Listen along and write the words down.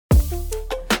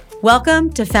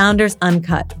Welcome to Founders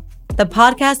Uncut, the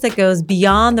podcast that goes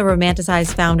beyond the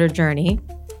romanticized founder journey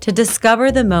to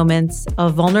discover the moments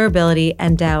of vulnerability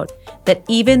and doubt that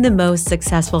even the most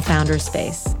successful founders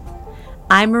face.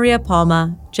 I'm Maria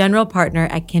Palma, General Partner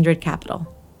at Kindred Capital.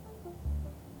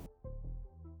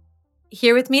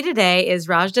 Here with me today is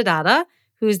Datta,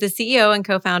 who's the CEO and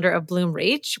co-founder of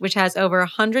Bloomreach, which has over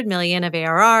 100 million of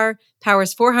ARR,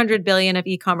 powers 400 billion of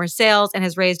e-commerce sales, and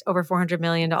has raised over $400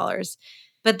 million.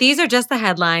 But these are just the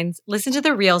headlines. Listen to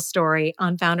the real story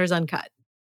on Founders Uncut.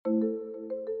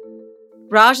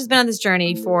 Raj has been on this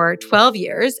journey for 12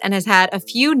 years and has had a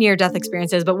few near-death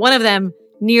experiences, but one of them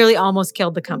nearly almost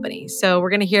killed the company. So we're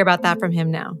going to hear about that from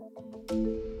him now.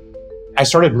 I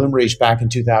started Bloomreach back in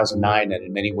 2009, and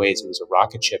in many ways it was a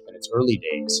rocket ship in its early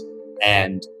days.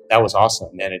 And that was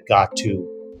awesome. And it got to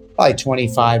probably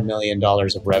 $25 million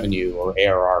of revenue or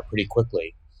ARR pretty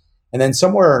quickly. And then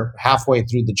somewhere halfway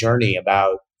through the journey,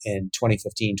 about in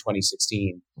 2015,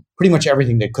 2016, pretty much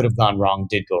everything that could have gone wrong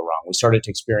did go wrong. We started to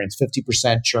experience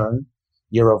 50% churn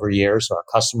year over year. So our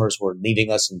customers were leaving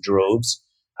us in droves.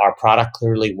 Our product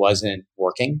clearly wasn't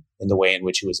working in the way in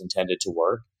which it was intended to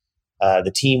work.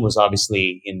 The team was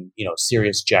obviously in,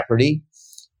 serious jeopardy.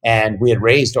 And we had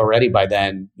raised already by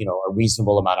then, a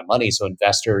reasonable amount of money. So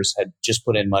investors had just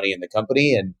put in money in the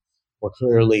company and were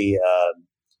clearly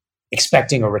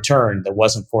expecting a return that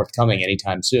wasn't forthcoming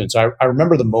anytime soon. So I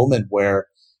remember the moment where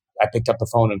I picked up the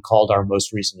phone and called our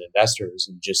most recent investors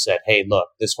and just said, hey, look,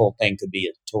 this whole thing could be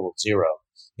a total zero.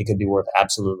 It could be worth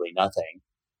absolutely nothing.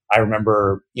 I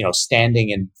remember, standing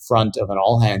in front of an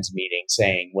all hands meeting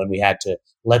saying when we had to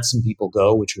let some people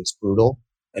go, which was brutal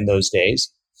in those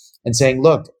days, and saying,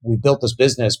 look, we built this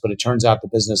business, but it turns out the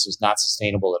business is not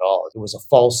sustainable at all. It was a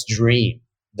false dream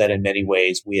that in many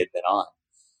ways we had been on.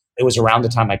 It was around the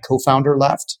time my co-founder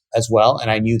left as well. And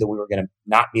I knew that we were going to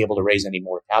not be able to raise any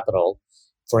more capital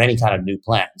for any kind of new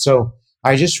plan. So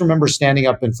I just remember standing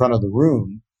up in front of the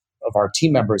room of our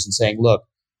team members and saying, look,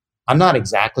 I'm not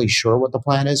exactly sure what the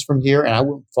plan is from here. And I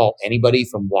won't fault anybody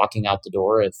from walking out the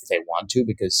door if they want to,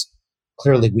 because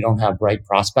clearly we don't have bright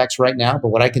prospects right now. But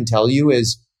what I can tell you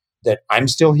is that I'm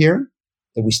still here,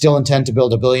 that we still intend to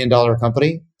build $1 billion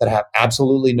company, that I have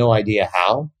absolutely no idea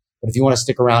how. But if you want to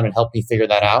stick around and help me figure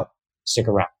that out, stick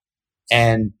around.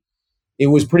 And it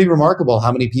was pretty remarkable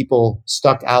how many people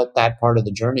stuck out that part of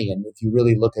the journey. And if you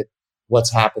really look at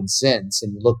what's happened since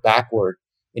and you look backward,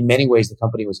 in many ways, the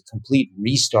company was a complete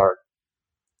restart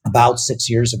about 6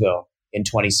 years ago in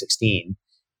 2016.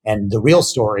 And the real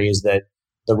story is that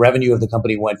the revenue of the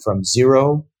company went from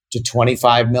 0 to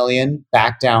 25 million,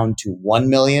 back down to 1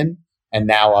 million, and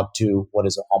now up to what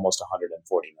is almost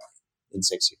 140 million in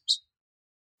 6 years.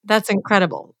 That's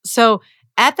incredible. So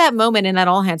at that moment in that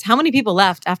all hands, how many people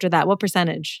left after that? What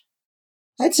percentage?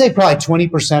 I'd say probably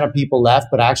 20% of people left,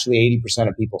 but actually 80%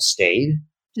 of people stayed.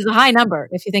 Which is a high number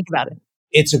if you think about it.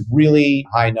 It's a really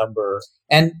high number.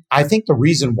 And I think the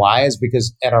reason why is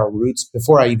because at our roots,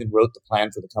 before I even wrote the plan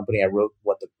for the company, I wrote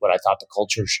what I thought the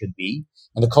culture should be.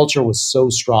 And the culture was so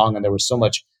strong and there was so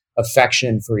much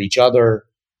affection for each other,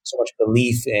 so much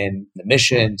belief in the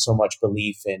mission, so much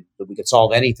belief in that we could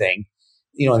solve anything.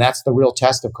 And that's the real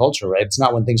test of culture, right? It's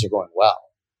not when things are going well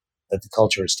that the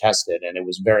culture is tested. And it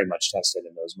was very much tested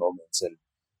in those moments. And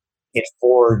it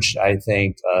forged, I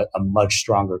think, a much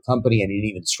stronger company and an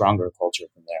even stronger culture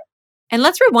from there. And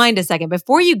let's rewind a second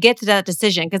before you get to that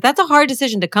decision, because that's a hard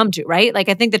decision to come to, right? Like,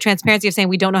 I think the transparency of saying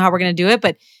we don't know how we're going to do it,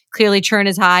 but clearly churn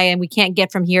is high and we can't get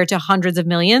from here to hundreds of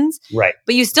millions. Right.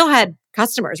 But you still had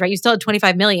customers, right? You still had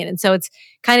 25 million. And so it's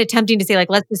kind of tempting to say, like,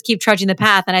 let's just keep trudging the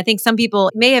path. And I think some people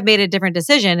may have made a different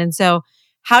decision. And so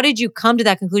how did you come to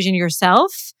that conclusion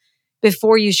yourself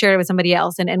before you shared it with somebody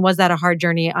else? And was that a hard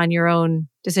journey on your own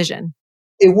decision?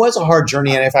 It was a hard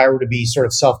journey. And if I were to be sort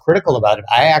of self-critical about it,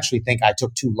 I actually think I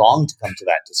took too long to come to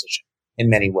that decision in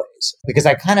many ways, because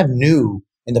I kind of knew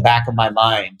in the back of my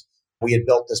mind, we had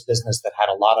built this business that had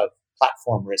a lot of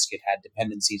platform risk. It had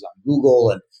dependencies on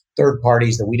Google and third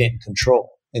parties that we didn't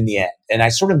control in the end. And I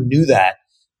sort of knew that,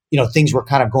 things were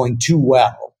kind of going too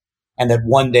well and that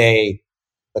one day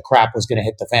the crap was going to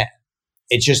hit the fan.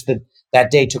 It's just that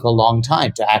day took a long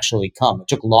time to actually come. It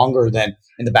took longer than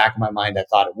in the back of my mind I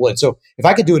thought it would. So if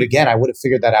I could do it again, I would have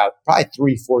figured that out probably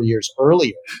 3-4 years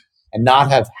earlier and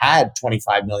not have had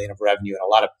 25 million of revenue and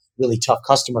a lot of really tough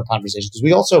customer conversations. Because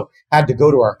we also had to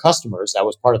go to our customers, that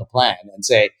was part of the plan, and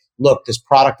say, look, this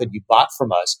product that you bought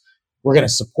from us, we're going to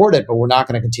support it, but we're not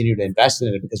going to continue to invest in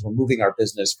it because we're moving our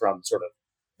business from sort of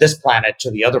this planet to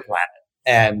the other planet.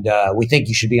 And we think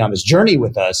you should be on this journey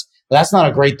with us. But that's not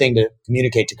a great thing to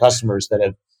communicate to customers that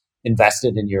have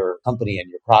invested in your company and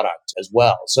your product as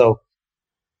well. So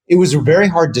It was a very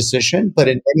hard decision, but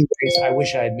in many ways, I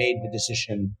wish I had made the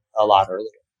decision a lot earlier.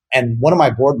 And one of my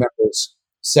board members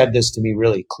said this to me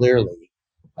really clearly.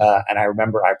 And I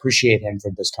remember I appreciate him for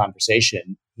this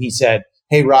conversation. He said,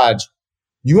 "Hey, Raj,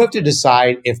 you have to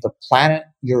decide if the planet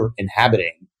you're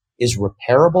inhabiting is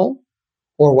repairable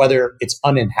or whether it's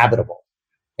uninhabitable.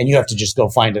 And you have to just go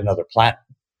find another planet.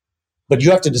 But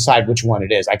you have to decide which one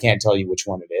it is. I can't tell you which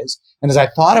one it is." And as I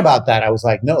thought about that, I was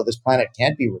like, no, this planet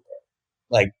can't be repaired.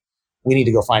 Like, we need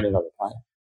to go find another planet.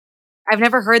 I've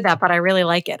never heard that, but I really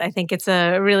like it. I think it's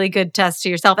a really good test to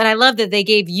yourself. And I love that they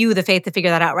gave you the faith to figure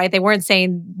that out, right? They weren't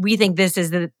saying, we think this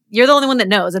is you're the only one that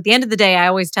knows. At the end of the day, I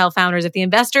always tell founders, if the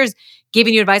investor's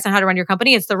giving you advice on how to run your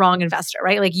company, it's the wrong investor,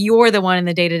 right? Like, you're the one in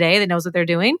the day-to-day that knows what they're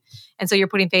doing. And so you're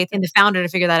putting faith in the founder to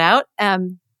figure that out.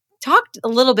 Talk a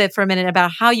little bit for a minute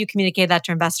about how you communicate that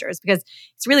to investors, because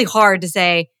it's really hard to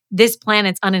say, this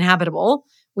planet's uninhabitable.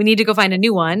 We need to go find a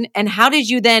new one. And how did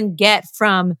you then get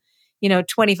from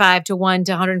 25 to 1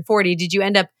 to 140? Did you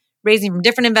end up raising from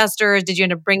different investors? Did you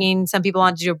end up bringing some people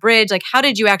on to do a bridge? Like, how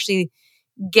did you actually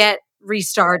get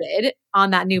restarted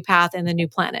on that new path and the new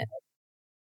planet?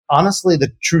 Honestly,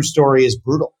 the true story is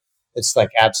brutal. It's like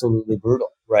absolutely brutal,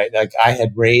 right? Like, I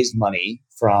had raised money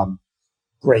from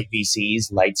great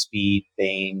VCs, Lightspeed,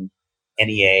 Bain,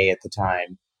 NEA at the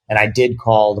time. And I did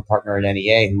call the partner at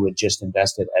NEA who had just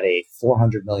invested at a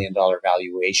 $400 million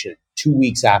valuation 2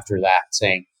 weeks after that,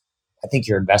 saying, "I think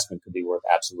your investment could be worth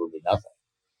absolutely nothing."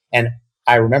 And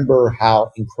I remember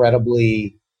how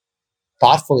incredibly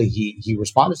thoughtfully he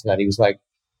responded to that. He was like,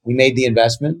 "We made the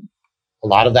investment. A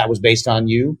lot of that was based on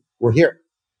you. We're here."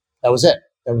 That was it.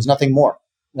 There was nothing more.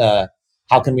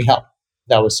 How can we help?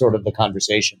 That was sort of the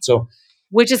conversation. So,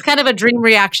 which is kind of a dream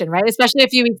reaction, right? Especially a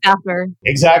few weeks after.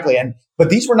 Exactly. But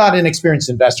these were not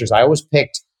inexperienced investors. I always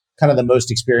picked kind of the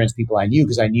most experienced people I knew,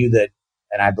 because I knew that,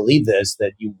 and I believe this,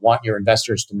 that you want your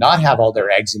investors to not have all their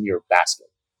eggs in your basket,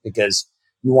 because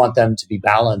you want them to be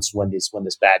balanced when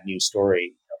this bad news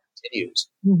story continues.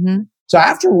 Mm-hmm. So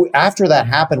after that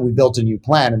happened, we built a new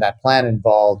plan, and that plan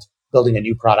involved building a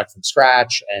new product from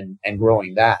scratch and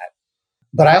growing that.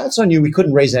 But I also knew we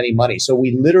couldn't raise any money. So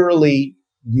we literally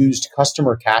used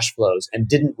customer cash flows and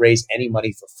didn't raise any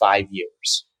money for 5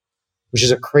 years, which is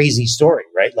a crazy story,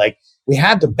 right? Like, we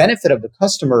had the benefit of the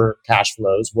customer cash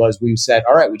flows was we said,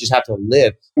 all right, we just have to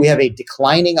live. We have a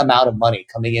declining amount of money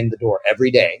coming in the door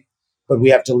every day, but we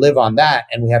have to live on that,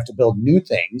 and we have to build new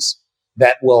things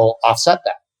that will offset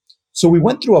that. So we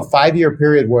went through a 5-year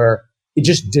period where it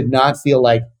just did not feel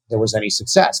like there was any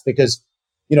success, because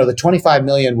the 25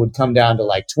 million would come down to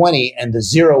like 20 and the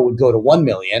 0 would go to 1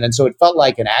 million. And so it felt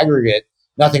like an aggregate,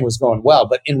 nothing was going well.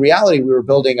 But in reality, we were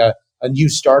building a new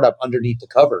startup underneath the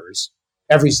covers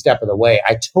every step of the way.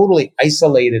 I totally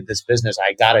isolated this business.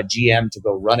 I got a GM to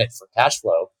go run it for cash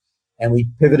flow, and we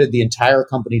pivoted the entire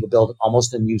company to build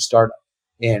almost a new startup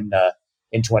in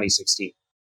 2016.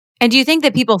 And do you think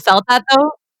that people felt that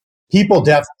though? People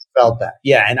definitely felt that.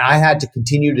 Yeah. And I had to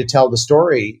continue to tell the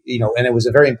story, and it was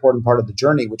a very important part of the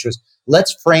journey, which was,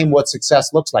 let's frame what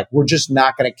success looks like. We're just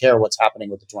not going to care what's happening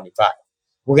with the 25.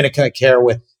 We're going to kind of care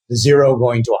with the 0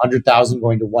 going to 100,000,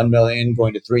 going to 1 million,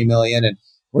 going to 3 million. And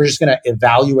we're just going to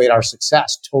evaluate our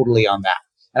success totally on that.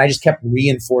 And I just kept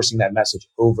reinforcing that message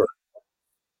over.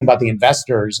 About the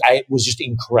investors, I was just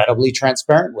incredibly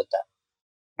transparent with them.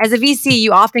 As a VC,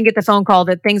 you often get the phone call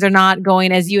that things are not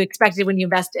going as you expected when you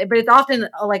invested, but it's often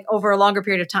like over a longer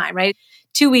period of time, right?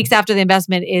 2 weeks after the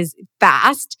investment is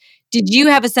fast. Did you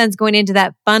have a sense going into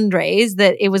that fundraise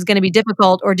that it was going to be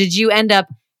difficult, or did you end up,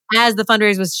 as the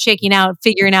fundraise was shaking out,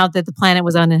 figuring out that the planet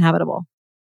was uninhabitable?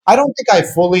 I don't think I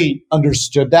fully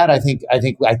understood that. I think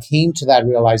I came to that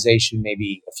realization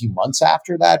maybe a few months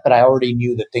after that, but I already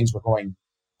knew that things were going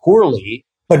poorly.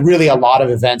 But really, a lot of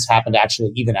events happened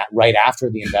actually even right after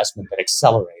the investment that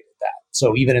accelerated that.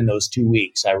 So even in those 2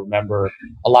 weeks, I remember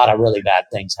a lot of really bad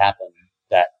things happened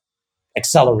that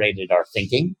accelerated our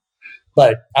thinking.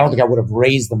 But I don't think I would have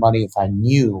raised the money if I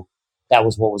knew that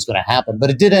was what was going to happen. But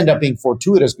it did end up being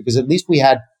fortuitous, because at least we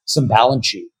had some balance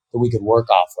sheet that we could work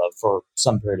off of for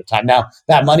some period of time. Now,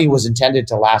 that money was intended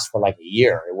to last for like a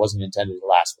year. It wasn't intended to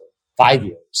last for 5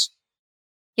 years.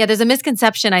 Yeah, there's a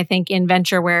misconception, I think, in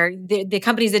venture where the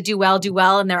companies that do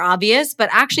well and they're obvious, but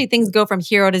actually things go from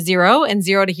hero to zero and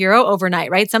zero to hero overnight,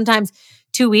 right? Sometimes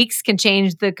 2 weeks can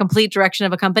change the complete direction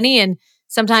of a company. And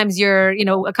sometimes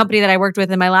a company that I worked with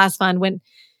in my last fund went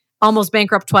almost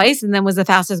bankrupt twice and then was the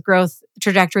fastest growth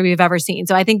trajectory we've ever seen.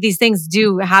 So I think these things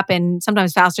do happen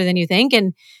sometimes faster than you think.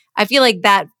 And I feel like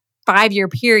that 5-year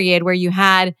period where you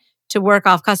had to work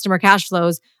off customer cash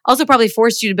flows also probably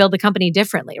forced you to build the company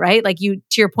differently, right? Like, to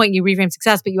your point, you reframed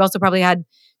success, but you also probably had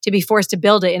to be forced to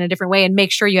build it in a different way and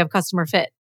make sure you have customer fit.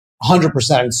 100%.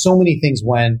 And so many things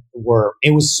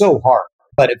it was so hard.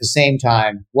 But at the same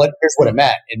time, here's what it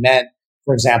meant. It meant,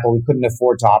 for example, we couldn't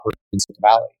afford to operate in Silicon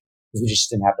Valley because we just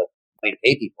didn't have the money to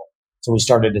pay people. So we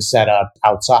started to set up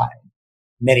outside.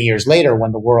 Many years later,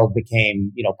 when the world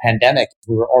became, pandemic,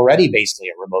 we were already basically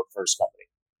a remote first company.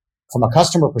 From a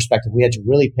customer perspective, we had to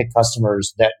really pick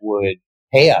customers that would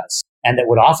pay us and that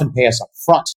would often pay us up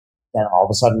front. Then all of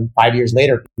a sudden, 5 years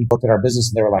later, people looked at our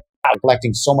business and they were like, wow, we're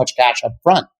collecting so much cash up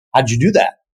front. How'd you do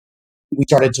that? We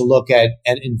started to look at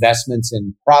investments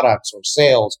in products or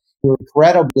sales. We were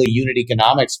incredibly unit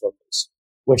economics focused,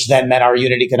 which then meant our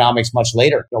unit economics much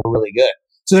later were really good.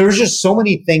 So there was just so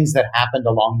many things that happened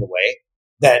along the way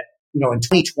that, in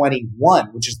 2021,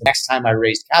 which is the next time I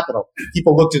raised capital,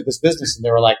 people looked at this business and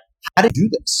they were like, how did you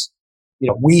do this?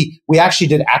 We actually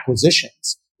did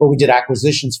acquisitions, but we did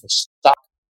acquisitions for stock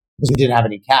because we didn't have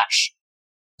any cash.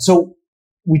 So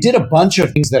we did a bunch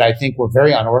of things that I think were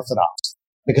very unorthodox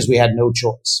because we had no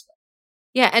choice.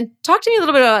 Yeah. And talk to me a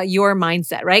little bit about your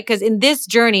mindset, right? Because in this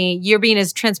journey, you're being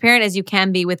as transparent as you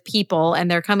can be with people, and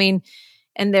they're coming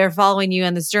and they're following you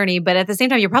on this journey. But at the same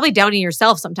time, you're probably doubting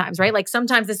yourself sometimes, right? Like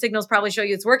sometimes the signals probably show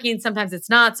you it's working, sometimes it's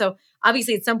not. So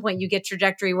obviously at some point you get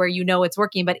trajectory where it's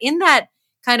working. But in that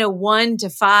kind of 1 to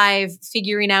 5,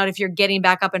 figuring out if you're getting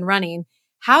back up and running,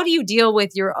 how do you deal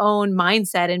with your own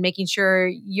mindset and making sure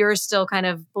you're still kind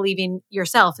of believing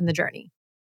yourself in the journey?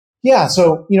 Yeah.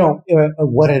 So,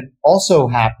 what had also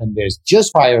happened is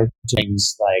just prior to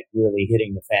things like really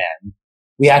hitting the fan,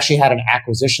 we actually had an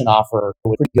acquisition offer that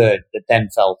was pretty good that then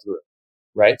fell through,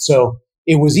 right? So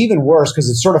it was even worse because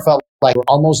it sort of felt like we're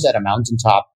almost at a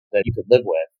mountaintop that you could live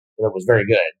with that was very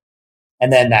good.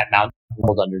 And then that mountain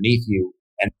rolled underneath you.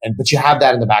 But you have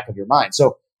that in the back of your mind.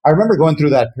 So I remember going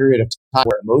through that period of time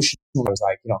where emotionally I was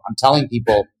like, I'm telling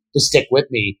people to stick with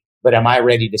me, but am I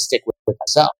ready to stick with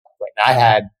myself? Right? And I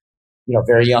had,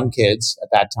 very young kids at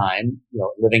that time,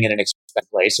 living in an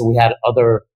expensive place. So we had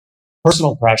other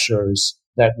personal pressures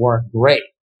that weren't great,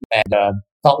 and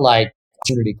felt like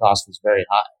opportunity cost was very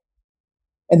high.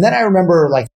 And then I remember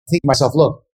thinking to myself,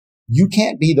 look, you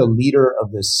can't be the leader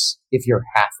of this if you're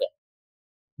half in.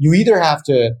 You either have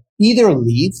to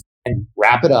leave and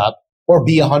wrap it up or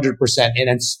be 100% in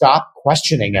and stop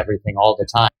questioning everything all the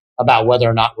time about whether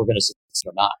or not we're going to succeed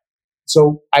or not.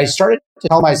 So I started to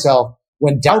tell myself,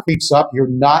 when doubt creeps up, you're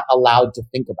not allowed to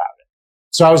think about it.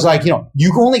 So I was like,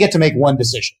 you only get to make one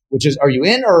decision, which is, are you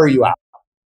in or are you out?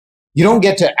 You don't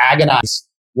get to agonize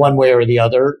one way or the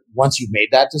other once you've made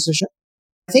that decision.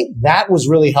 I think that was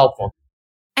really helpful.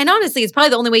 And honestly, it's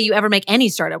probably the only way you ever make any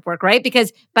startup work, right?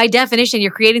 Because by definition, you're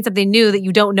creating something new that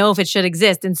you don't know if it should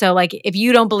exist. And so if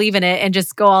you don't believe in it and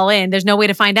just go all in, there's no way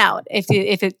to find out if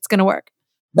it's going to work.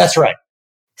 That's right.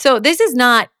 So this is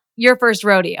not your first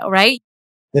rodeo, right?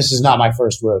 This is not my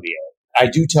first rodeo. I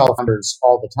do tell founders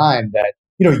all the time that,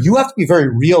 you have to be very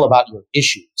real about your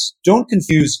issues. Don't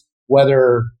confuse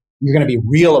whether you're going to be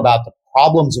real about the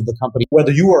problems of the company,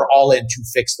 whether you are all in to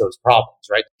fix those problems,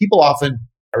 right? People often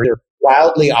are either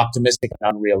wildly optimistic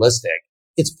and unrealistic.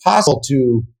 It's possible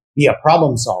to be a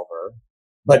problem solver,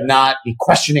 but not be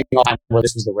questioning on whether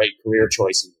this was the right career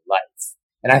choice in your life.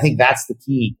 And I think that's the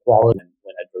key quality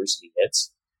when adversity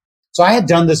hits. So I had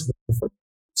done this before.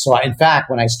 So in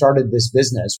fact, when I started this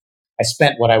business, I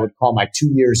spent what I would call my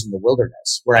 2 years in the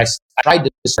wilderness, where I tried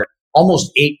to start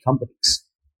almost 8 companies.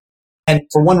 And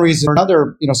for one reason or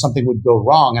another, something would go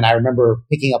wrong. And I remember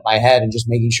picking up my head and just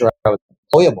making sure I was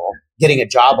employable, getting a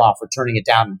job offer, turning it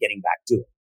down and getting back to it.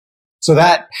 So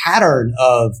that pattern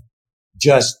of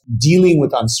just dealing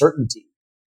with uncertainty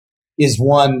is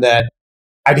one that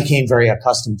I became very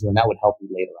accustomed to, and that would help me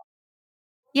later on.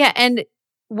 Yeah. And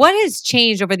what has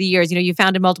changed over the years? You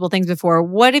founded multiple things before.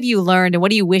 What have you learned and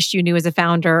what do you wish you knew as a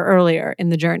founder earlier in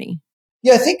the journey?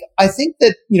 Yeah, I think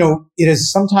that, it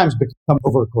has sometimes become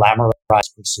over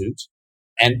glamorized pursuit.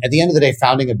 And at the end of the day,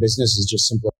 founding a business is just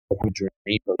simply a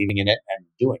dream, believing in it and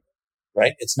doing it,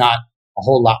 right? It's not a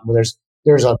whole lot. There's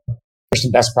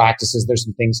some best practices, there's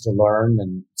some things to learn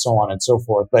and so on and so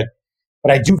forth. But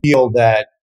I do feel that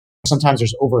sometimes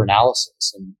there's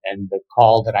over-analysis and the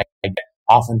call that I get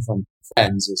often from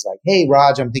friends is like, hey,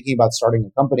 Raj, I'm thinking about starting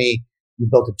a company. You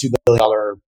built a $2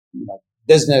 billion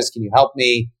business. Can you help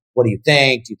me? What do you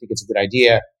think? Do you think it's a good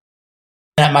idea?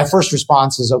 And my first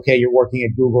response is, okay, you're working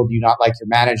at Google. Do you not like your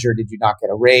manager? Did you not get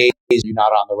a raise? Are you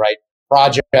not on the right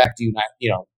project? Do you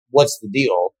not, what's the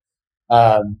deal?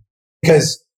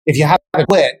 Because if you haven't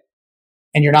quit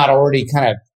and you're not already kind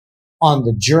of on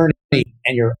the journey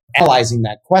and you're analyzing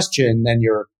that question, then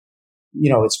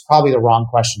it's probably the wrong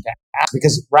question to ask,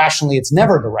 because rationally, it's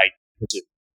never the right pursuit.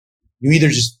 You either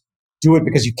just do it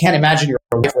because you can't imagine your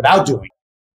life without doing it,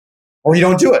 or you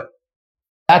don't do it.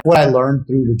 That's what I learned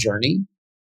through the journey.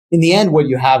 In the end, what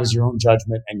you have is your own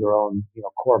judgment and your own,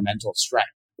 core mental strength.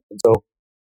 And so,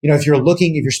 if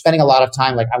you're spending a lot of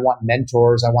time, like I want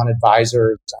mentors, I want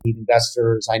advisors, I need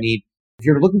investors, if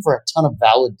you're looking for a ton of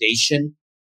validation,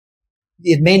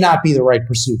 it may not be the right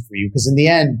pursuit for you, because in the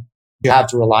end, you have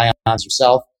to rely on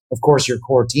yourself, of course, your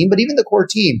core team, but even the core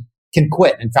team can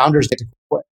quit and founders get to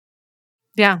quit.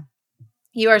 Yeah.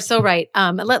 You are so right.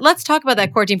 Let's talk about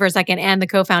that core team for a second and the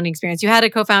co-founding experience. You had a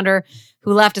co-founder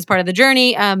who left as part of the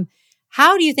journey.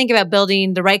 How do you think about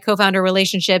building the right co-founder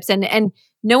relationships and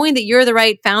knowing that you're the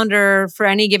right founder for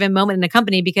any given moment in a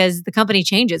company, because the company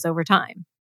changes over time?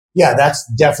 Yeah, that's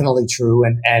definitely true.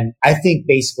 And I think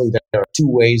basically that there are two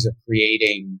ways of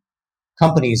creating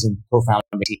companies and co-founding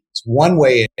teams. One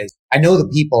way is I know the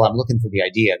people, I'm looking for the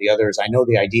idea. The other is I know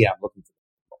the idea, I'm looking for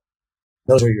the people.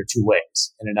 Those are your two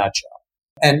ways in a nutshell.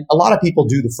 And a lot of people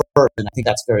do the first, and I think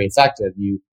that's very effective.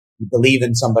 You believe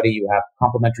in somebody, you have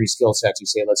complementary skill sets, you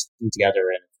say, let's do it together,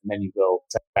 and then you go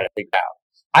try to figure it out.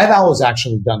 I've always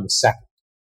actually done the second.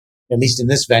 At least in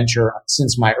this venture,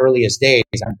 since my earliest days,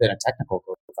 I've been a technical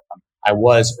co-founder. I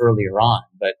was earlier on,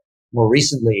 but more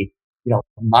recently,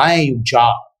 my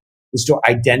job is to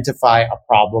identify a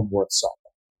problem worth solving.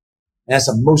 And that's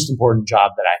the most important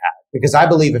job that I have, because I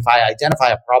believe if I identify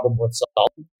a problem worth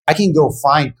solving, I can go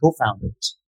find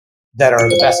co-founders that are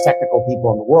the best technical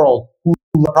people in the world who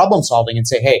love problem solving and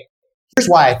say, hey, here's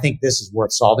why I think this is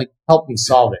worth solving. Help me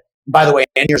solve it. And by the way,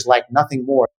 engineers like nothing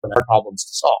more than their problems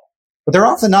to solve. But they're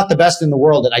often not the best in the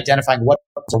world at identifying what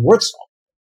problems are worth solving.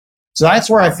 So that's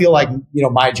where I feel like,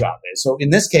 my job is. So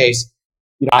in this case,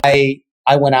 I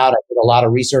went out, I did a lot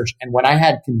of research, and when I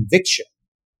had conviction,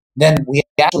 then I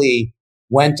actually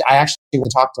went to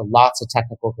talk to lots of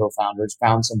technical co-founders,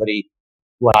 found somebody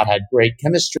who I had great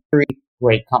chemistry,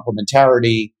 great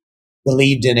complementarity,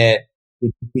 believed in it.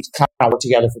 We kind of worked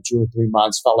together for 2 or 3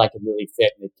 months, felt like it really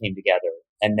fit, and it came together.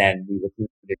 And then we recruited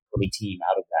an early team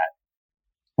out of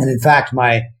that. And in fact,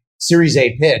 my Series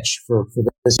A pitch for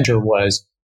this venture was,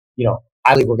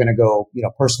 I believe we're going to go,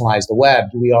 personalize the web.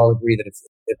 Do we all agree that if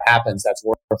it happens, that's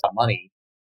worth our money?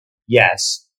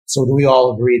 Yes. So do we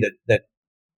all agree that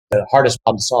the hardest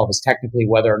problem to solve is technically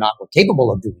whether or not we're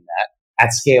capable of doing that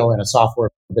at scale in a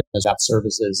software business, about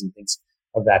services and things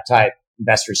of that type?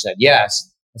 Investors said yes.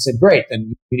 I said, great, then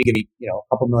you need to give me,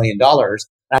 a couple $1 million.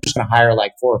 I'm just going to hire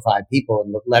like 4 or 5 people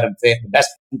and let them fail, the best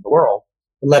in the world,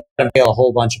 and let them fail a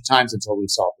whole bunch of times until we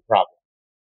solve the problem.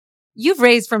 You've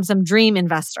raised from some dream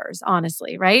investors,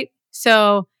 honestly, right?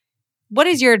 So what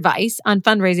is your advice on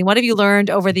fundraising? What have you learned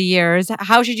over the years?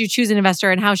 How should you choose an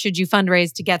investor, and how should you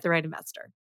fundraise to get the right investor?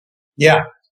 Yeah.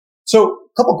 So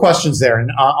a couple questions there.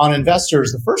 And on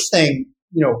investors, the first thing,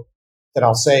 that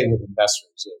I'll say with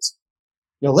investors is,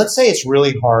 let's say it's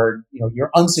really hard,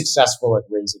 you're unsuccessful at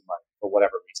raising money for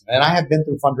whatever reason. And I have been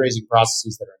through fundraising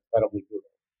processes that are incredibly brutal.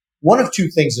 One of two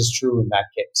things is true in that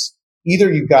case.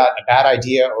 Either you've got a bad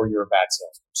idea or you're a bad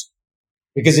salesperson.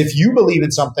 Because if you believe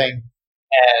in something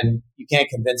and you can't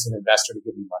convince an investor to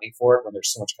give you money for it when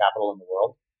there's so much capital in the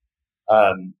world,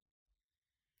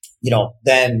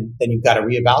 then you've got to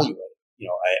reevaluate.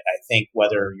 I think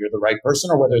whether you're the right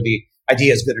person or whether the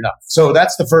idea is good enough. So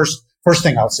that's the first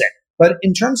thing I'll say. But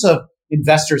in terms of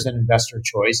investors and investor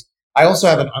choice, I also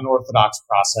have an unorthodox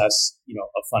process,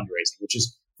 of fundraising, which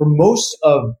is for most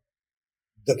of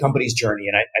the company's journey.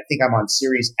 And I think I'm on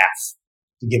Series F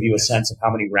to give you a sense of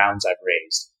how many rounds I've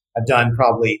raised. I've done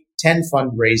probably 10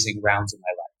 fundraising rounds in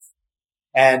my life.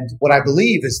 And what I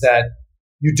believe is that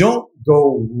you don't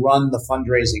go run the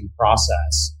fundraising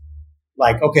process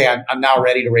like, okay, I'm now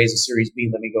ready to raise a Series B.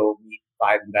 Let me go meet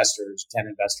 5 investors, 10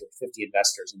 investors, 50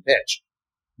 investors and pitch.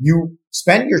 You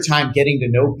spend your time getting to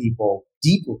know people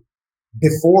deeply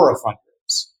before a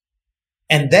fundraise.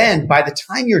 And then by the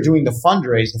time you're doing the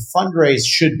fundraise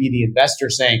should be the investor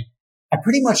saying, I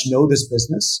pretty much know this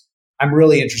business. I'm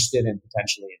really interested in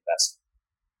potentially investing,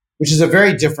 which is a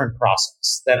very different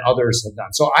process than others have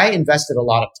done. So I invested a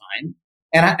lot of time.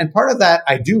 And part of that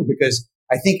I do because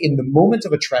I think in the moment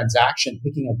of a transaction,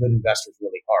 picking a good investor is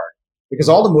really hard because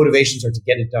all the motivations are to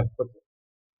get it done quickly.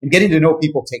 And getting to know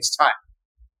people takes time.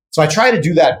 So I try to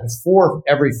do that before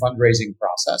every fundraising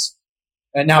process.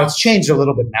 And now it's changed a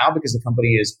little bit now because the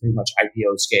company is pretty much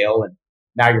IPO scale. And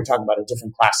now you're talking about a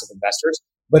different class of investors.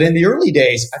 But in the early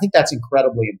days, I think that's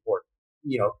incredibly important,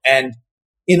 and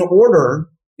in order,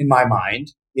 in my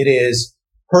mind, it is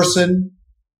person,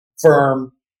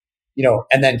 firm,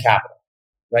 and then capital,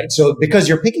 right? So because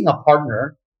you're picking a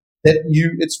partner that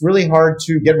it's really hard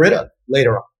to get rid of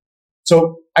later on.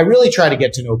 So I really try to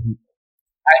get to know people.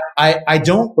 I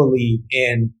don't believe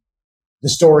in the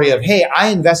story of, hey, I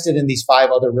invested in these 5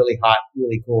 other really hot,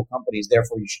 really cool companies.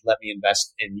 Therefore, you should let me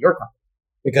invest in your company.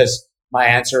 Because my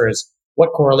answer is,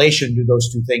 what correlation do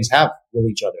those two things have with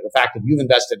each other? The fact that you've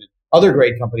invested in other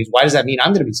great companies, why does that mean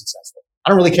I'm going to be successful? I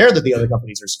don't really care that the other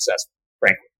companies are successful,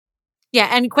 frankly. Yeah.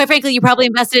 And quite frankly, you probably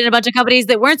invested in a bunch of companies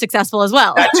that weren't successful as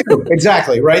well. That too.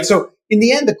 Exactly. Right. So in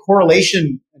the end, the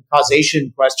correlation and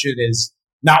causation question is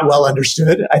not well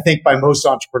understood, I think, by most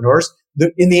entrepreneurs.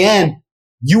 In the end,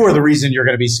 you are the reason you're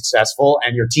going to be successful,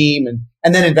 and your team,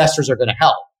 and then investors are going to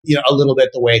help, a little bit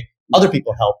the way other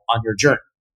people help on your journey.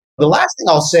 The last thing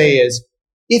I'll say is,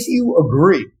 if you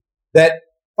agree that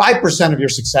 5% of your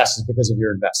success is because of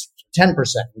your investors, 10%,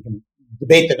 we can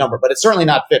debate the number, but it's certainly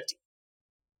not 50.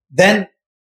 Then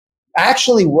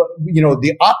actually,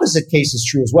 the opposite case is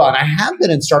true as well. And I have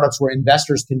been in startups where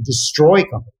investors can destroy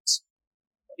companies.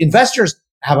 Investors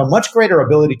have a much greater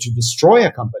ability to destroy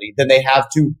a company than they have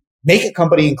to make a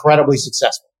company incredibly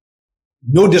successful.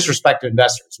 No disrespect to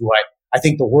investors, who I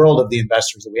think the world of the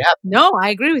investors that we have. No, I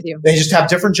agree with you. They just have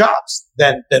different jobs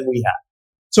than we have.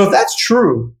 So if that's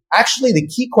true, actually the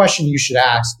key question you should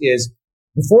ask is,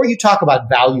 before you talk about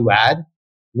value add,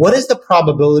 what is the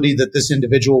probability that this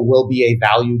individual will be a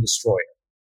value destroyer?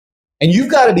 And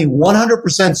you've got to be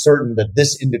 100% certain that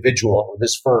this individual or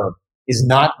this firm is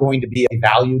not going to be a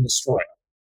value destroyer.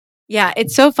 Yeah,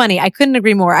 it's so funny. I couldn't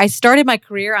agree more. I started my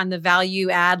career on the value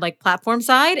add platform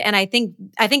side, and I think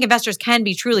investors can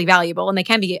be truly valuable and they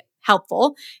can be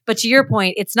helpful. But to your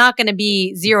point, it's not going to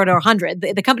be 0 to 100.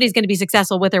 The company is going to be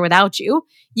successful with or without you.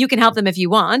 You can help them if you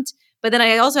want. But then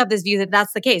I also have this view that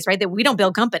that's the case, right? That we don't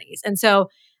build companies. And so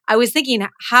I was thinking,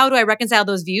 how do I reconcile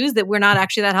those views that we're not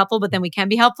actually that helpful, but then we can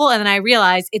be helpful? And then I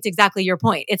realized it's exactly your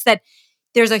point. It's that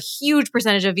there's a huge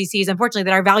percentage of VCs, unfortunately,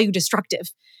 that are value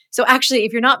destructive. So actually,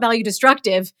 if you're not value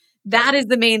destructive, that is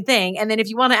the main thing. And then if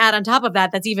you want to add on top of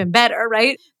that, that's even better,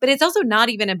 right? But it's also not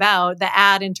even about the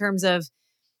ad in terms of,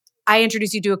 I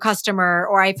introduce you to a customer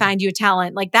or I find you a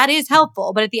talent. That is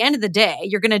helpful. But at the end of the day,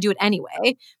 you're going to do it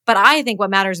anyway. But I think what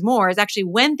matters more is actually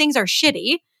when things are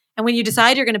shitty and when you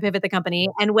decide you're going to pivot the company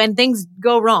and when things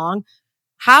go wrong,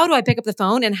 how do I pick up the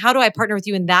phone and how do I partner with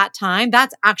you in that time?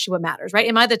 That's actually what matters, right?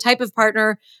 Am I the type of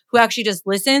partner who actually just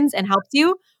listens and helps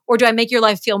you? Or do I make your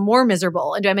life feel more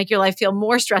miserable? And do I make your life feel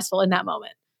more stressful in that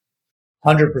moment?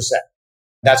 100%.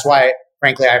 That's why,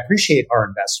 frankly, I appreciate our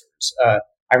investors.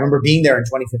 I remember being there in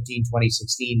 2015,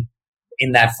 2016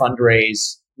 in that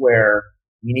fundraise where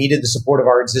we needed the support of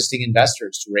our existing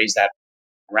investors to raise that.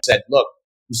 I said, look,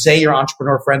 you say you're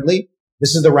entrepreneur friendly.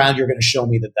 This is the round you're going to show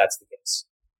me that that's the case.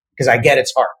 Because I get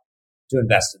it's hard to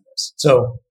invest in this.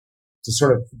 So to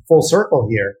sort of full circle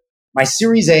here, my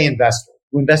Series A investor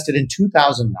who invested in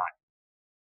 2009,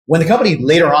 when the company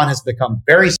later on has become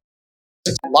very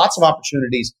successful, lots of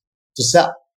opportunities to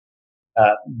sell.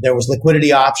 There was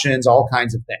liquidity options, all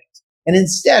kinds of things. And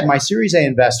instead, my Series A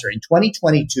investor in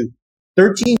 2022,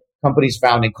 13 companies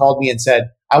founding called me and said,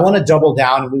 I want to double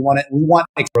down and we want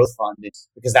a growth fund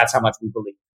because that's how much we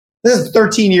believe. This is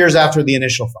 13 years after the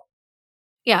initial fund.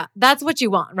 Yeah, that's what you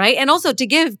want, right? And also to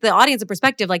give the audience a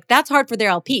perspective, that's hard for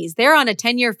their LPs. They're on a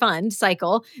 10-year fund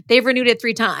cycle. They've renewed it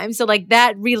 3 times. So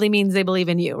that really means they believe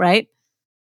in you, right?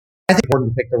 I think it's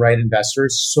important to pick the right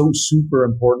investors. So super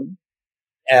important.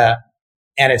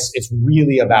 And it's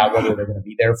really about whether they're going to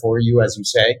be there for you, as you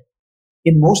say.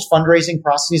 In most fundraising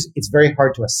processes, it's very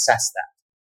hard to assess that.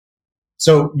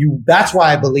 So that's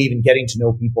why I believe in getting to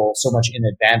know people so much in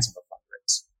advance of a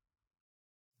fundraise.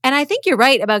 And I think you're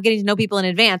right about getting to know people in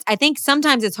advance. I think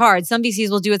sometimes it's hard. Some VCs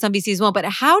will do it, some VCs won't. But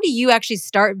how do you actually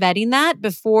start vetting that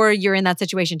before you're in that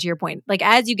situation, to your point?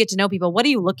 As you get to know people, what are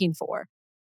you looking for?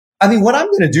 I mean, what I'm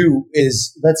going to do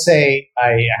is, let's say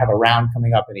I have a round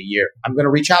coming up in a year. I'm going to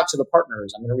reach out to the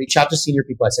partners. I'm going to reach out to senior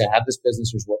people. I say, I have this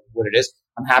business. Here's what it is.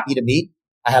 I'm happy to meet.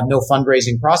 I have no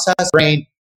fundraising process.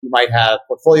 You might have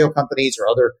portfolio companies or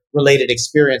other related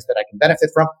experience that I can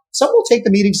benefit from. Some will take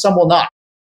the meeting, some will not.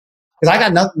 Because I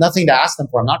got nothing to ask them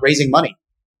for. I'm not raising money.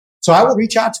 So I will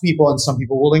reach out to people and some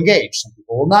people will engage. Some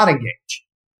people will not engage.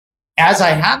 As I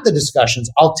have the discussions,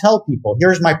 I'll tell people,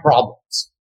 here's my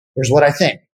problems. Here's what I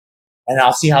think. And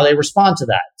I'll see how they respond to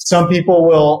that. Some people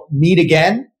will meet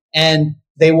again and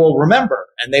they will remember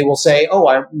and they will say,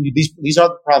 these are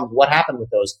the problems. What happened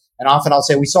with those? And often I'll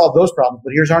say, we solved those problems,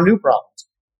 but here's our new problems.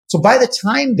 So by the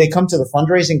time they come to the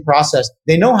fundraising process,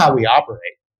 they know how we operate.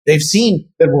 They've seen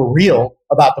that we're real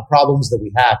about the problems that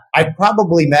we have. I've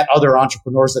probably met other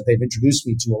entrepreneurs that they've introduced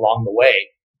me to along the way.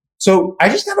 So I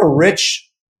just have a rich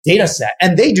data set,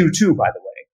 and they do too, by the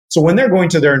way. So when they're going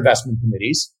to their investment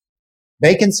committees,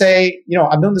 they can say,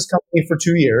 I've known this company for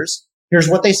 2 years. Here's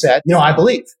what they said. I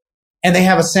believe. And they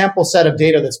have a sample set of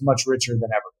data that's much richer than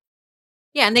ever.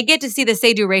 Yeah, and they get to see the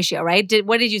say-do ratio, right?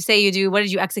 What did you say you do? What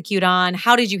did you execute on?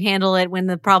 How did you handle it when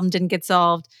the problem didn't get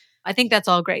solved? I think that's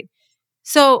all great.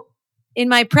 So in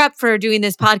my prep for doing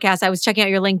this podcast, I was checking out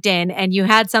your LinkedIn, and you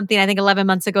had something, I think 11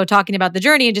 months ago, talking about the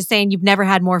journey and just saying you've never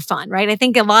had more fun, right? I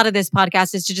think a lot of this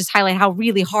podcast is to just highlight how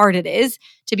really hard it is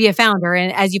to be a founder.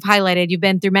 And as you've highlighted, you've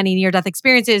been through many near-death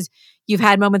experiences. You've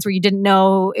had moments where you didn't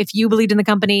know if you believed in the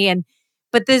company.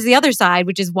 But there's the other side,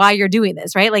 which is why you're doing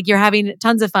this, right? Like you're having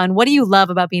tons of fun. What do you love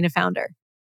about being a founder?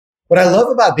 What I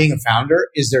love about being a founder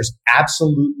is there's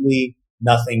absolutely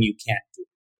nothing you can't do.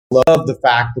 I love the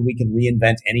fact that we can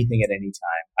reinvent anything at any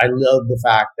time. I love the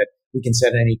fact that we can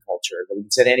set any culture, that we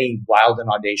can set any wild and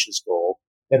audacious goal,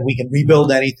 that we can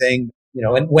rebuild anything,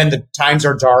 and when the times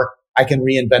are dark, I can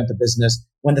reinvent the business.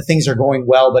 When the things are going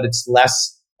well, but it's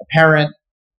less apparent,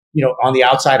 on the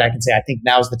outside, I can say, I think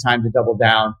now's the time to double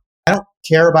down. I don't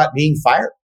care about being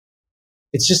fired.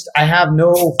 It's just, I have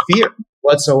no fear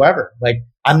whatsoever. Like,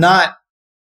 I'm not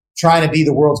trying to be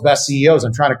the world's best CEOs.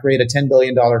 I'm trying to create a $10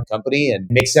 billion company and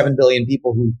make 7 billion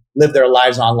people who live their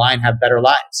lives online have better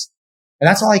lives. And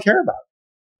that's all I care about.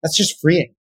 That's just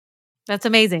freeing. That's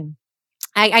amazing.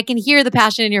 I can hear the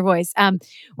passion in your voice.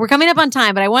 We're coming up on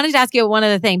time, but I wanted to ask you one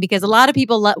other thing, because a lot of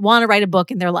people want to write a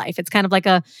book in their life. It's kind of like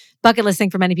a bucket list thing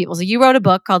for many people. So you wrote a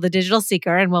book called The Digital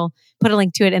Seeker, and we'll put a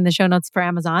link to it in the show notes for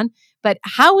Amazon. But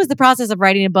how was the process of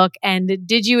writing a book, and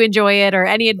did you enjoy it, or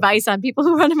any advice on people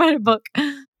who want to write a book?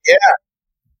 Yeah.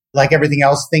 Like everything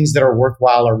else, things that are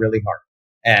worthwhile are really hard.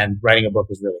 And writing a book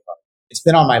is really hard. It's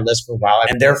been on my list for a while.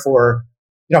 And therefore,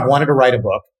 I wanted to write a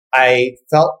book. I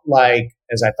felt like,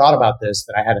 as I thought about this,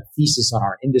 that I had a thesis on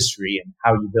our industry and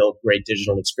how you build great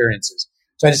digital experiences.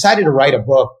 So I decided to write a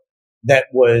book that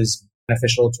was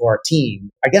beneficial to our team.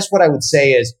 I guess what I would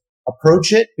say is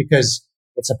approach it because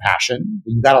it's a passion.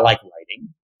 You got to like writing.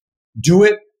 Do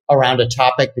it around a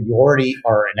topic that you already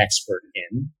are an expert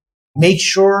in. Make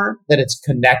sure that it's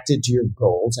connected to your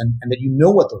goals and that you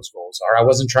know what those goals are. I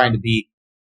wasn't trying to be,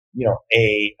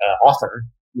 a author,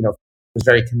 was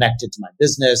very connected to my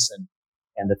business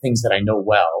and the things that I know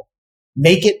well.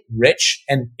 Make it rich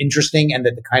and interesting and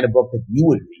that the kind of book that you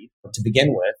would read to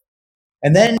begin with.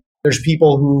 And then there's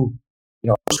people who,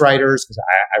 writers, because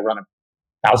I run a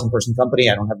 1,000-person company.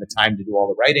 I don't have the time to do all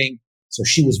the writing. So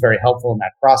she was very helpful in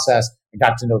that process. I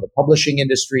got to know the publishing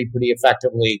industry pretty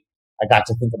effectively. I got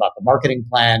to think about the marketing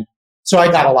plan. So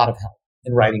I got a lot of help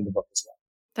in writing the book as well.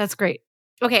 That's great.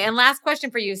 Okay. And last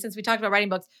question for you, since we talked about writing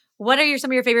books, what are some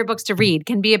of your favorite books to read?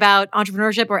 Can be about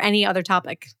entrepreneurship or any other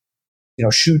topic.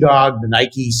 Shoe Dog, the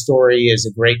Nike story is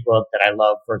a great book that I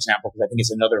love, for example, because I think it's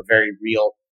another very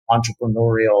real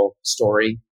entrepreneurial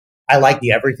story. I like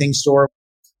The Everything Store.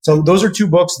 So those are two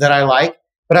books that I like,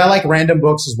 but I like random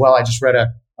books as well. I just read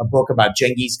a book about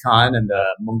Genghis Khan and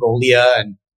Mongolia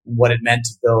and what it meant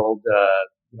to build,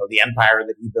 the empire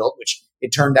that he built, which it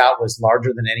turned out was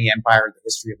larger than any empire in the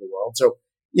history of the world. So,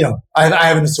 I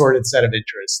have an assorted set of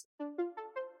interests.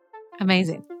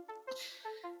 Amazing.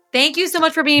 Thank you so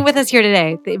much for being with us here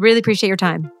today. I really appreciate your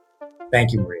time.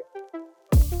 Thank you, Maria.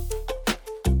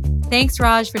 Thanks,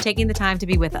 Raj, for taking the time to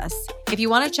be with us. If you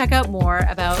want to check out more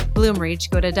about Bloomreach,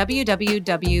 go to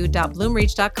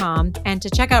www.bloomreach.com. And to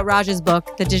check out Raj's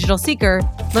book, The Digital Seeker,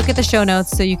 look at the show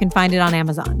notes so you can find it on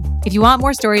Amazon. If you want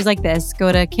more stories like this,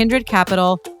 go to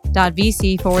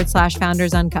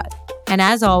kindredcapital.vc/founders uncut. And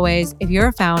as always, if you're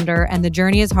a founder and the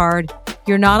journey is hard,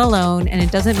 you're not alone, and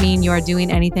it doesn't mean you are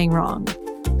doing anything wrong.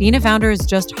 Being a founder is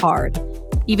just hard.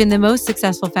 Even the most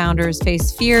successful founders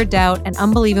face fear, doubt, and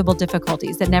unbelievable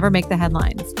difficulties that never make the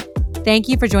headlines. Thank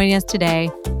you for joining us today.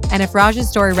 And if Raj's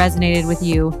story resonated with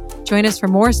you, join us for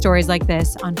more stories like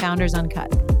this on Founders Uncut.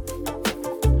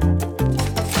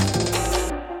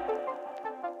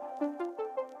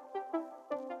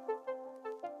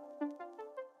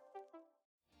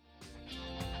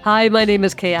 Hi, my name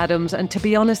is Kay Adams, and to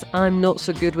be honest, I'm not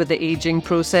so good with the aging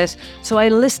process, so I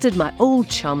enlisted my old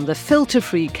chum, the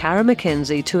filter-free Cara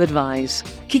McKenzie, to advise.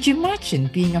 Could you imagine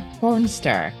being a porn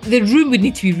star? The room would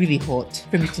need to be really hot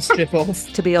for me to strip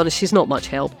off. To be honest, she's not much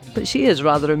help, but she is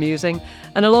rather amusing.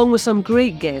 And along with some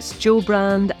great guests, Joe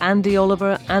Brand, Andy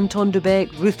Oliver, Anton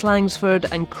Dubeck, Ruth Langsford,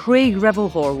 and Craig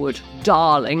Revel-Horwood,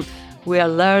 darling, we are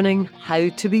learning how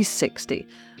to be 60.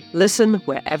 Listen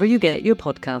wherever you get your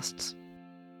podcasts.